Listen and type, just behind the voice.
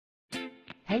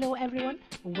Hello everyone,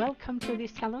 welcome to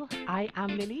this channel. I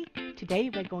am Lilly. Today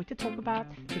we're going to talk about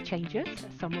the changes,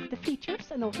 some of the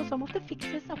features and also some of the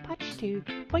fixes of patch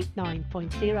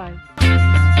 2.9.0.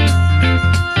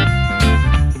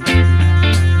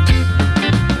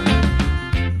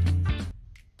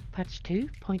 Patch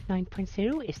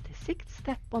 2.9.0 is the sixth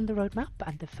step on the roadmap,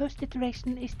 and the first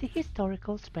iteration is the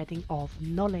historical spreading of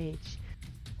knowledge.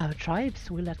 Our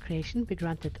tribes will at creation be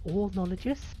granted all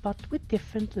knowledges, but with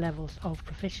different levels of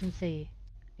proficiency.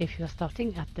 If you are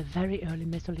starting at the very early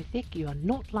Mesolithic, you are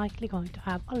not likely going to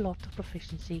have a lot of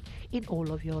proficiency in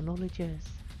all of your knowledges.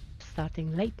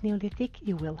 Starting late Neolithic,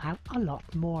 you will have a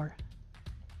lot more.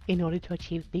 In order to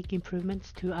achieve big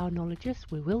improvements to our knowledges,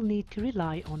 we will need to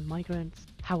rely on migrants.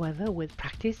 However, with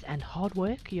practice and hard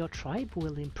work, your tribe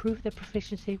will improve their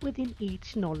proficiency within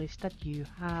each knowledge that you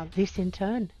have. This in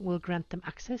turn will grant them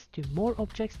access to more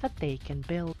objects that they can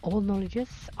build. All knowledges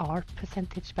are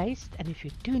percentage based, and if you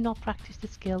do not practice the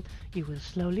skill, you will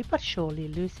slowly but surely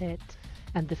lose it.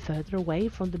 And the further away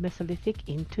from the Mesolithic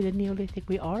into the Neolithic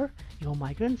we are, your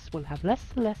migrants will have less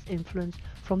and less influence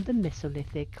from the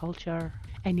Mesolithic culture.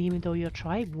 And even though your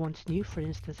tribe once knew, for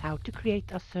instance, how to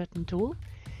create a certain tool,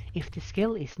 if the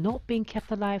skill is not being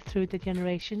kept alive through the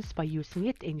generations by using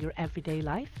it in your everyday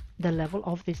life, the level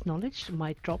of this knowledge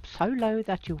might drop so low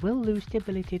that you will lose the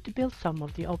ability to build some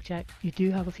of the objects. You do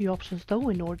have a few options though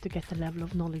in order to get the level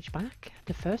of knowledge back.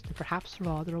 The first and perhaps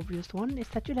rather obvious one is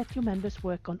that you let your members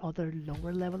work on other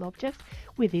lower level objects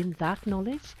within that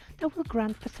knowledge that will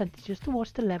grant percentages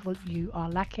towards the level you are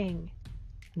lacking.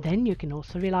 Then you can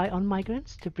also rely on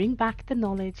migrants to bring back the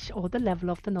knowledge or the level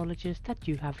of the knowledges that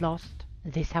you have lost.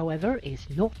 This, however, is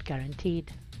not guaranteed.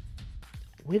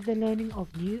 With the learning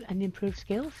of new and improved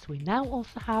skills, we now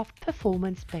also have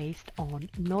performance based on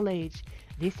knowledge.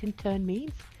 This in turn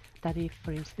means that if,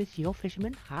 for instance, your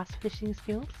fisherman has fishing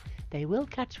skills, they will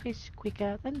catch fish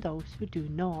quicker than those who do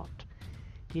not.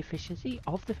 The efficiency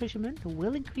of the fisherman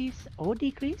will increase or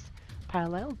decrease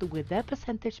parallel with their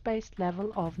percentage-based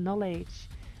level of knowledge.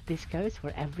 This goes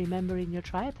for every member in your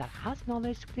tribe that has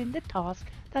knowledge within the task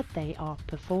that they are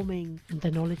performing. The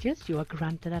knowledges you are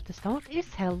granted at the start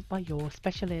is held by your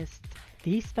specialists.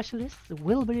 These specialists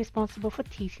will be responsible for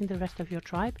teaching the rest of your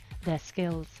tribe their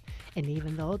skills. And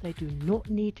even though they do not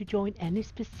need to join any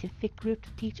specific group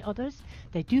to teach others,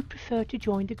 they do prefer to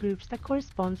join the groups that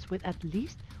corresponds with at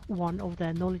least one of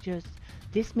their knowledges.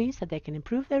 This means that they can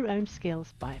improve their own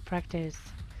skills by practice.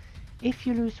 If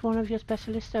you lose one of your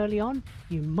specialists early on,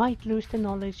 you might lose the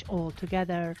knowledge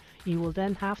altogether. You will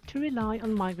then have to rely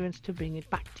on migrants to bring it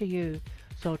back to you.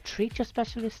 So treat your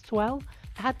specialists well,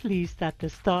 at least at the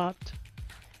start.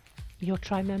 Your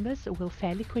tribe members will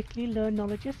fairly quickly learn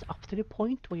knowledges up to the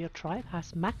point where your tribe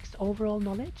has max overall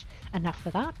knowledge, and after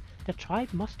that, the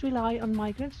tribe must rely on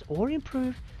migrants or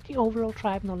improve the overall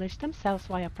tribe knowledge themselves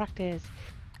via practice.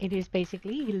 It is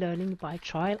basically learning by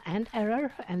trial and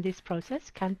error, and this process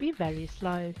can be very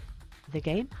slow. The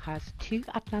game has two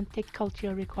Atlantic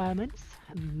culture requirements,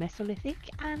 Mesolithic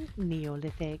and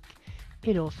Neolithic.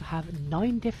 It also has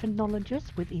 9 different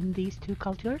knowledges within these two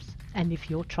cultures, and if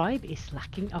your tribe is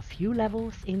lacking a few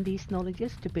levels in these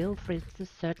knowledges to build, for instance,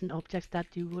 certain objects that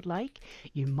you would like,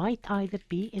 you might either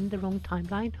be in the wrong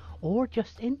timeline or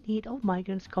just in need of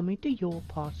migrants coming to your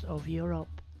parts of Europe.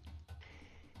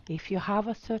 If you have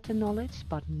a certain knowledge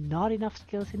but not enough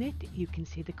skills in it, you can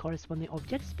see the corresponding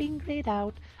objects being grayed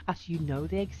out as you know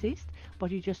they exist,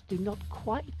 but you just do not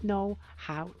quite know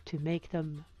how to make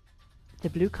them. The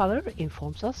blue color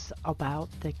informs us about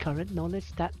the current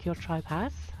knowledge that your tribe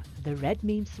has. The red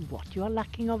means what you are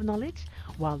lacking of knowledge,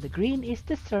 while the green is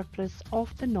the surplus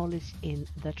of the knowledge in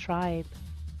the tribe.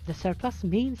 The surplus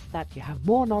means that you have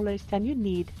more knowledge than you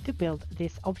need to build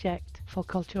this object. For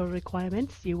cultural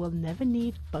requirements, you will never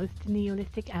need both the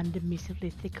Neolithic and the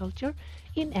Mesolithic culture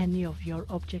in any of your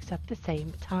objects at the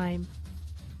same time.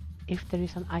 If there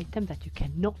is an item that you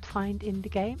cannot find in the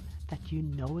game that you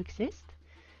know exists,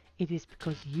 it is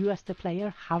because you as the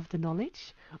player have the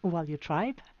knowledge, while your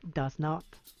tribe does not.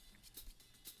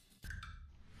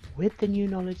 With the new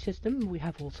knowledge system, we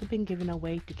have also been given a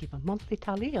way to keep a monthly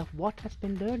tally of what has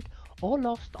been learned or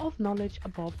lost of knowledge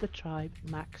above the tribe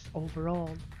max overall.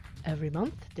 Every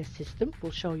month, the system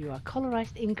will show you a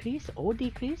colorized increase or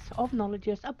decrease of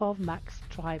knowledges above max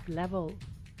tribe level.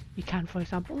 You can, for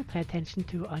example, pay attention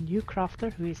to a new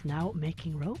crafter who is now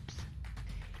making ropes.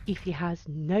 If he has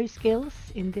no skills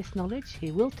in this knowledge,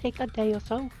 he will take a day or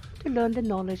so to learn the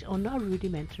knowledge on a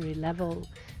rudimentary level.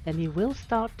 Then he will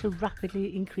start to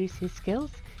rapidly increase his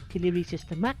skills till he reaches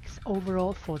the max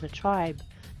overall for the tribe.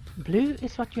 Blue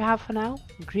is what you have for now,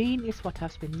 green is what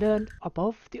has been learned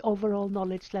above the overall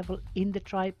knowledge level in the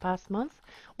tribe past month,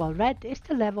 while red is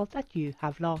the level that you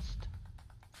have lost.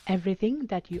 Everything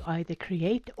that you either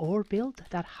create or build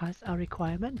that has a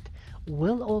requirement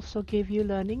will also give you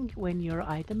learning when you're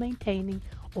either maintaining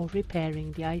or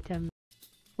repairing the item.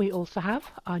 We also have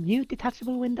a new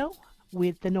detachable window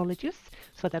with the knowledges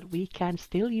so that we can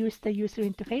still use the user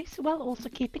interface while also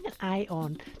keeping an eye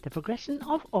on the progression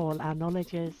of all our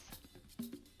knowledges.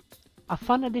 A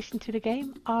fun addition to the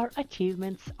game are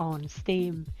achievements on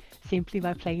Steam. Simply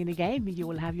by playing the game, you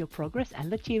will have your progress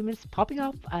and achievements popping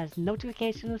up as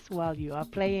notifications while you are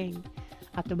playing.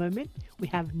 At the moment, we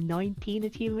have 19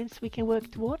 achievements we can work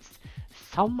towards.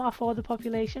 Some are for the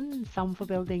population, some for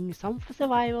building, some for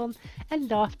survival,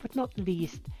 and last but not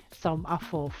least, some are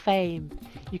for fame.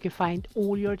 You can find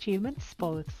all your achievements,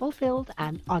 both fulfilled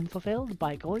and unfulfilled,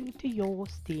 by going to your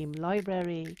Steam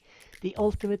library. The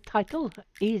ultimate title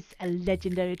is a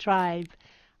legendary tribe.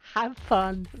 Have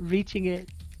fun reaching it.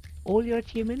 All your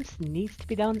achievements needs to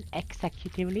be done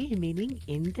executively, meaning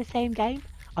in the same game.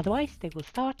 Otherwise, they will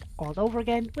start all over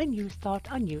again when you start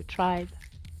a new tribe.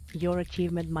 Your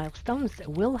achievement milestones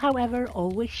will, however,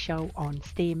 always show on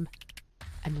Steam.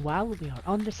 And while we are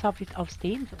on the subject of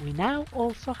Steam, we now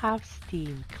also have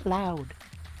Steam Cloud.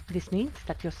 This means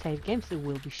that your save games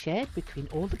will be shared between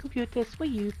all the computers where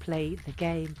you play the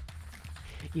game.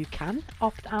 You can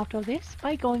opt out of this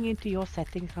by going into your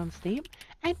settings on Steam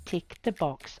and tick the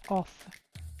box off.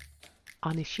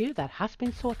 An issue that has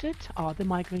been sorted are the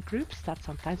migrant groups that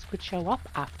sometimes could show up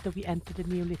after we enter the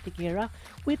Neolithic era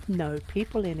with no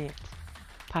people in it.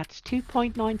 Patch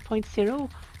 2.9.0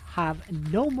 have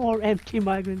no more empty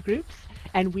migrant groups,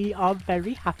 and we are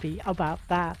very happy about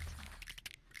that.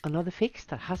 Another fix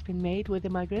that has been made with the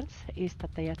migrants is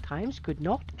that they at times could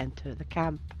not enter the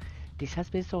camp. This has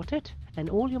been sorted, and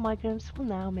all your migrants will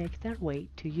now make their way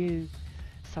to you.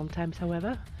 Sometimes,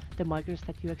 however, the migrants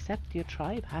that you accept to your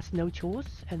tribe has no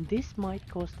choice, and this might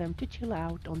cause them to chill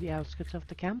out on the outskirts of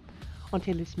the camp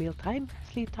until it's mealtime,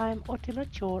 sleep time, or till a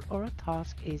chore or a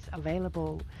task is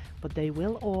available, but they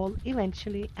will all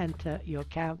eventually enter your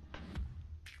camp.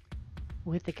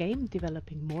 With the game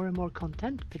developing more and more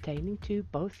content pertaining to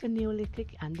both the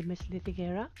Neolithic and the Mesolithic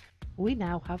era, we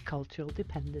now have cultural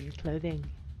dependent clothing.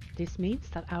 This means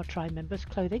that our tribe members'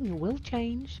 clothing will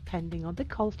change depending on the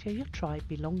culture your tribe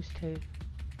belongs to.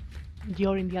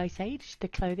 During the Ice Age, the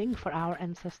clothing for our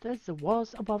ancestors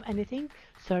was above anything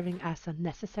serving as a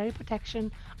necessary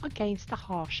protection against a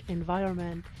harsh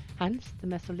environment. Hence, the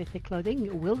Mesolithic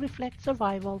clothing will reflect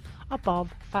survival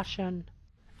above fashion.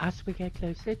 As we get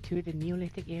closer to the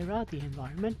Neolithic era, the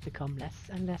environment becomes less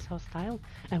and less hostile,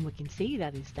 and we can see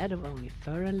that instead of only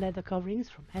fur and leather coverings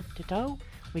from head to toe,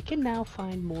 we can now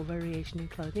find more variation in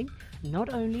clothing,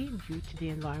 not only due to the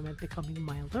environment becoming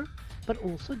milder, but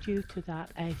also due to that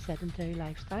a sedentary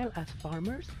lifestyle as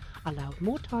farmers allowed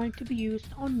more time to be used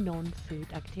on non-food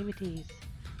activities.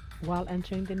 While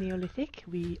entering the Neolithic,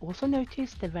 we also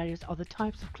noticed the various other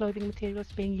types of clothing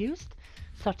materials being used,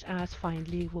 such as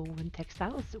finely woven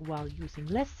textiles, while using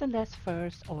less and less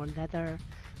furs or leather.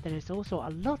 There is also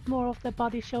a lot more of the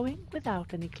body showing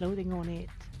without any clothing on it.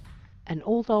 And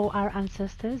although our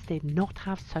ancestors did not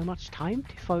have so much time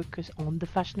to focus on the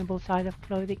fashionable side of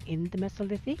clothing in the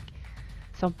Mesolithic,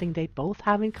 something they both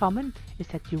have in common is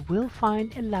that you will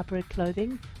find elaborate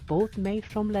clothing, both made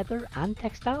from leather and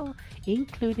textile,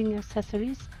 including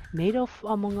accessories made of,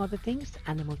 among other things,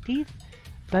 animal teeth,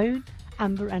 bone,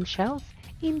 amber and shells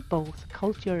in both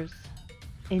cultures.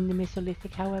 In the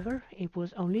Mesolithic, however, it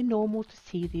was only normal to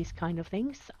see these kind of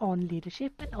things on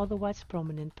leadership and otherwise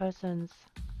prominent persons.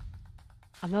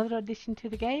 Another addition to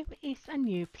the game is a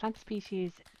new plant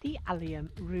species, the allium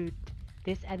root.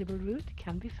 This edible root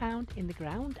can be found in the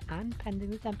ground and,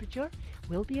 pending the temperature,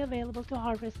 will be available to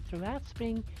harvest throughout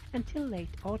spring until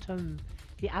late autumn.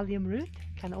 The allium root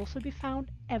can also be found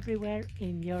everywhere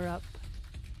in Europe.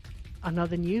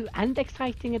 Another new and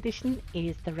exciting addition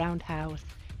is the roundhouse.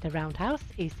 The roundhouse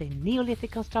is a Neolithic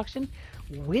construction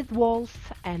with walls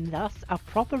and thus a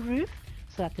proper roof,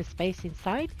 so that the space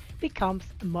inside becomes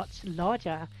much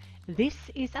larger. This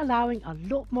is allowing a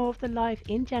lot more of the life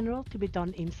in general to be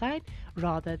done inside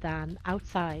rather than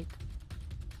outside.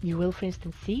 You will for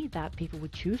instance see that people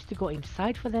would choose to go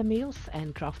inside for their meals,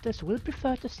 and crafters will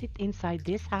prefer to sit inside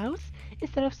this house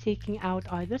instead of seeking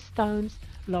out either stones,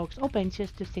 logs or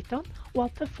benches to sit on while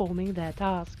performing their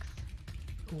tasks.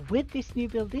 With this new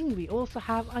building we also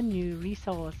have a new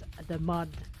resource, the mud.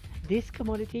 This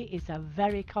commodity is a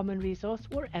very common resource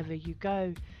wherever you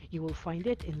go. You will find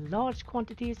it in large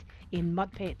quantities in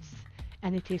mud pits.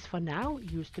 and it is for now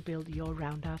used to build your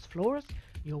roundhouse floors,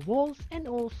 your walls and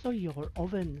also your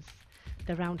ovens.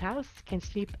 The roundhouse can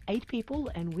sleep 8 people,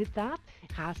 and with that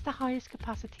has the highest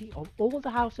capacity of all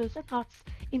the houses and huts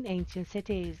in ancient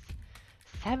cities.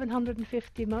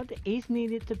 750 mud is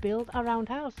needed to build a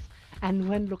roundhouse, and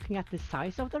when looking at the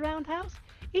size of the roundhouse,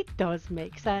 it does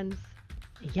make sense.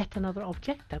 Yet another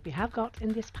object that we have got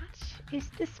in this patch is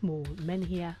the small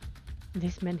menhir.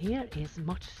 This menhir is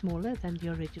much smaller than the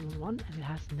original one, and it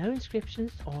has no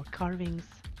inscriptions or carvings.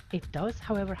 It does,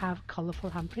 however, have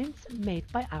colourful handprints made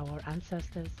by our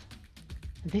ancestors.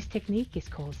 This technique is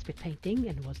called spit painting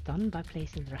and was done by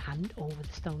placing their hand over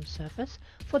the stone surface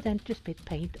for them to spit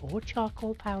paint or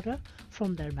charcoal powder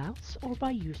from their mouths, or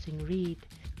by using reed.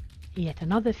 Yet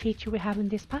another feature we have in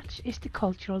this patch is the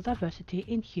cultural diversity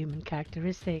in human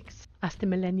characteristics. As the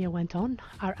millennia went on,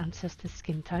 our ancestors'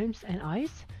 skin tones and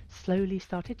eyes slowly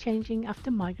started changing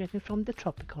after migrating from the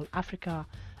tropical Africa,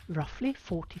 roughly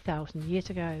 40,000 years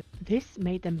ago. This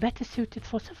made them better suited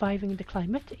for surviving the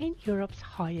climate in Europe's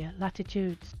higher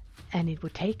latitudes. And it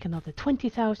would take another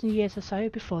 20,000 years or so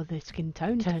before the skin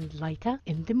tone turned lighter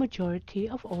in the majority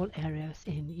of all areas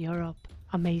in Europe.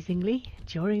 Amazingly,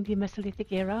 during the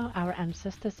Mesolithic era, our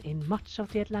ancestors in much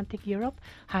of the Atlantic Europe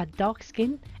had dark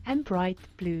skin and bright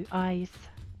blue eyes.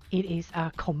 It is a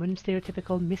common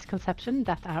stereotypical misconception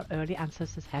that our early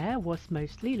ancestors' hair was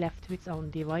mostly left to its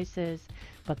own devices,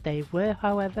 but they were,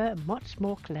 however, much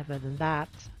more clever than that.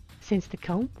 Since the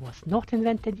comb was not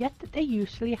invented yet, they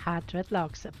usually had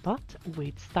dreadlocks, but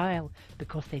with style,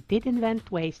 because they did invent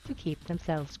ways to keep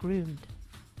themselves groomed.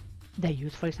 They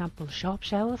used, for example, sharp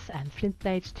shells and flint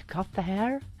blades to cut the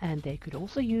hair, and they could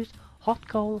also use hot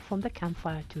coal from the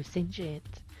campfire to singe it.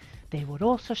 They would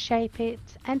also shape it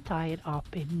and tie it up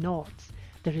in knots.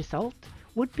 The result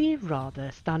would be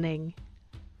rather stunning.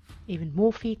 Even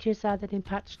more features added in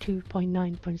patch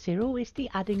 2.9.0 is the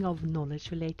adding of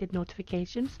knowledge-related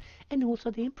notifications and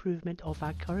also the improvement of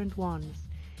our current ones.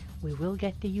 We will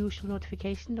get the usual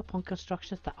notification upon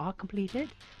constructions that are completed,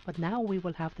 but now we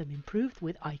will have them improved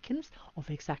with icons of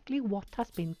exactly what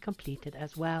has been completed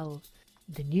as well.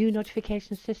 The new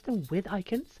notification system with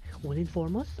icons will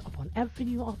inform us upon every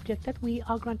new object that we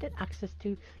are granted access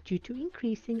to due to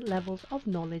increasing levels of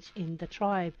knowledge in the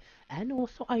tribe, and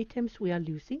also items we are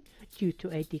losing due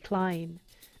to a decline.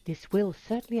 This will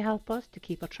certainly help us to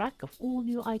keep a track of all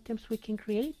new items we can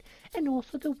create and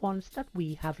also the ones that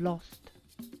we have lost.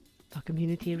 A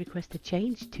community requested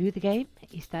change to the game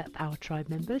is that our tribe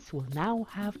members will now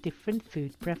have different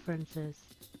food preferences.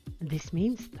 This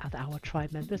means that our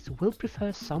tribe members will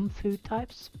prefer some food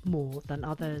types more than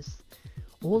others.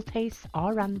 All tastes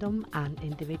are random and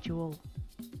individual.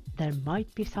 There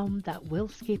might be some that will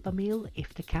skip a meal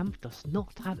if the camp does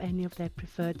not have any of their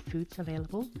preferred foods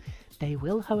available. They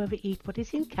will, however, eat what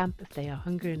is in camp if they are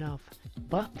hungry enough.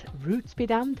 But roots be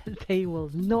damned, they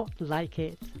will not like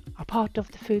it. A part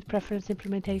of the food preference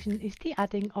implementation is the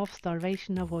adding of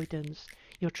starvation avoidance.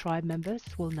 Your tribe members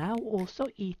will now also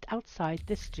eat outside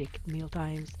the strict meal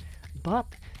times, but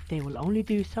they will only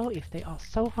do so if they are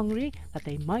so hungry that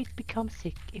they might become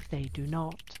sick if they do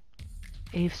not.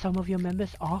 If some of your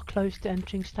members are close to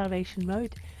entering starvation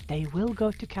mode, they will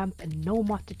go to camp and no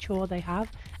matter chore they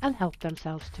have and help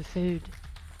themselves to food.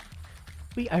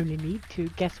 We only need to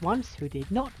guess once who did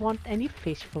not want any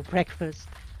fish for breakfast.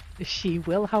 She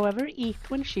will, however, eat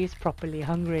when she is properly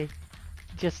hungry,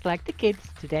 just like the kids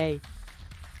today.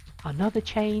 Another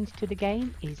change to the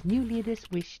game is new leaders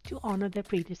wish to honor their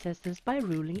predecessors by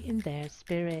ruling in their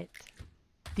spirit.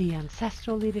 The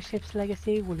ancestral leadership's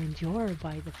legacy will endure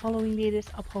by the following leaders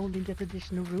upholding the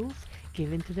traditional rules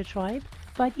given to the tribe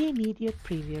by the immediate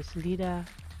previous leader.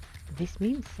 This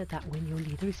means that when your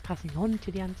leader is passing on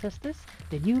to the ancestors,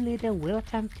 the new leader will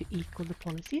attempt to equal the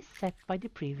policies set by the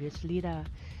previous leader.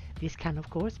 This can of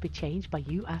course be changed by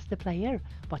you as the player,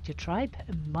 but your tribe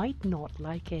might not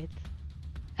like it.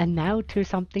 And now to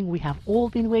something we have all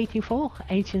been waiting for.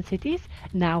 Ancient cities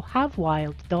now have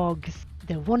wild dogs.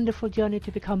 The wonderful journey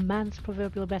to become man's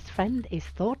proverbial best friend is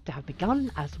thought to have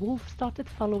begun as wolves started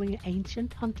following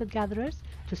ancient hunter-gatherers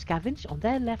to scavenge on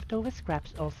their leftover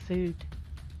scraps of food.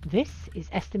 This is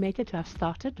estimated to have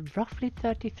started roughly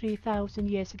 33,000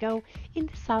 years ago in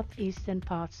the southeastern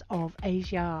parts of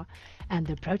Asia, and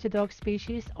the protodog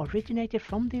species originated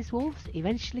from these wolves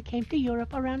eventually came to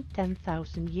Europe around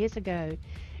 10,000 years ago.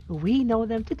 We know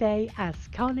them today as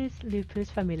Canis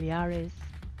lupus familiaris.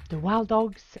 The wild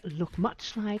dogs look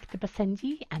much like the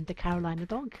Basenji and the Carolina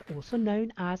dog, also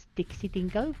known as Dixie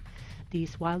Dingo.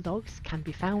 These wild dogs can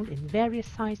be found in various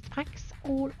sized packs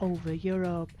all over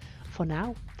Europe. For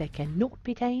now, they cannot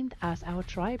be tamed as our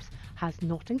tribes has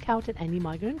not encountered any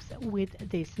migrants with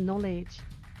this knowledge.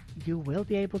 You will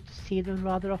be able to see them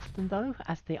rather often though,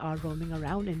 as they are roaming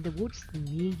around in the woods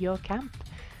near your camp,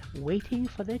 waiting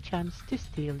for their chance to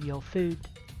steal your food.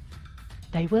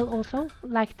 They will also,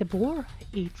 like the boar,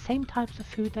 eat same types of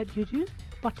food that you do,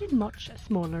 but in much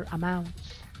smaller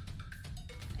amounts.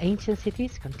 Ancient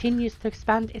Cities continues to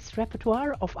expand its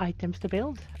repertoire of items to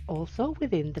build, also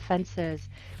within the fences.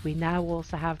 We now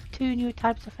also have 2 new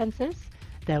types of fences,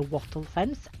 the wattle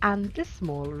fence and the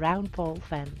small round pole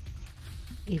fence.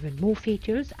 Even more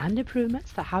features and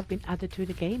improvements that have been added to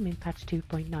the game in patch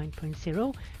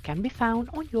 2.9.0 can be found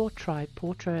on your tribe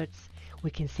portraits. We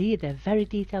can see the very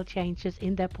detailed changes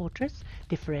in their portraits,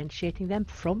 differentiating them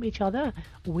from each other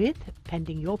with,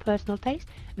 pending your personal taste,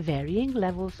 varying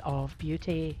levels of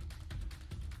beauty.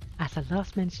 As I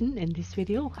last mentioned in this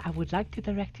video, I would like to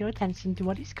direct your attention to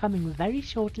what is coming very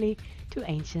shortly to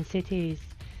Ancient Cities.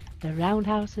 The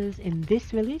roundhouses in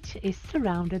this village is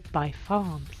surrounded by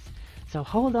farms. So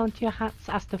hold on to your hats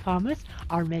as the farmers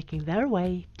are making their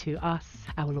way to us.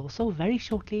 I will also very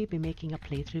shortly be making a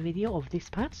playthrough video of this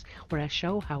patch where I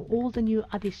show how all the new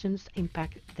additions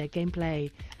impact their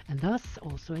gameplay, and thus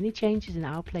also any changes in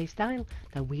our playstyle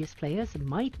that we as players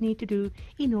might need to do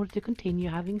in order to continue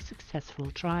having successful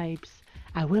tribes.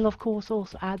 I will of course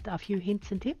also add a few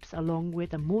hints and tips along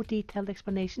with a more detailed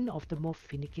explanation of the more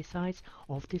finicky sides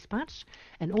of this patch,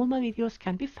 and all my videos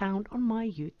can be found on my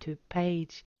YouTube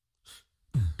page.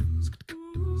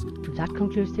 That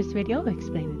concludes this video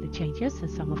explaining the changes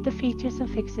and some of the features and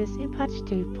fixes in patch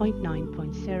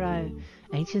 2.9.0.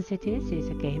 Ancient Cities is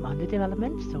a game under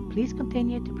development, so please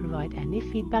continue to provide any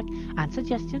feedback and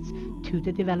suggestions to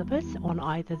the developers on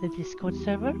either the Discord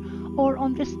server or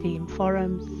on the Steam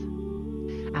forums.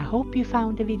 I hope you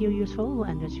found the video useful,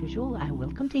 and as usual I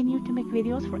will continue to make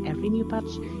videos for every new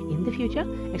patch in the future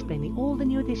explaining all the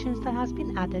new additions that has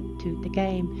been added to the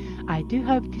game. I do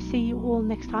hope to see you all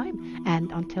next time,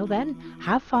 and until then,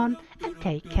 have fun and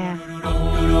take care.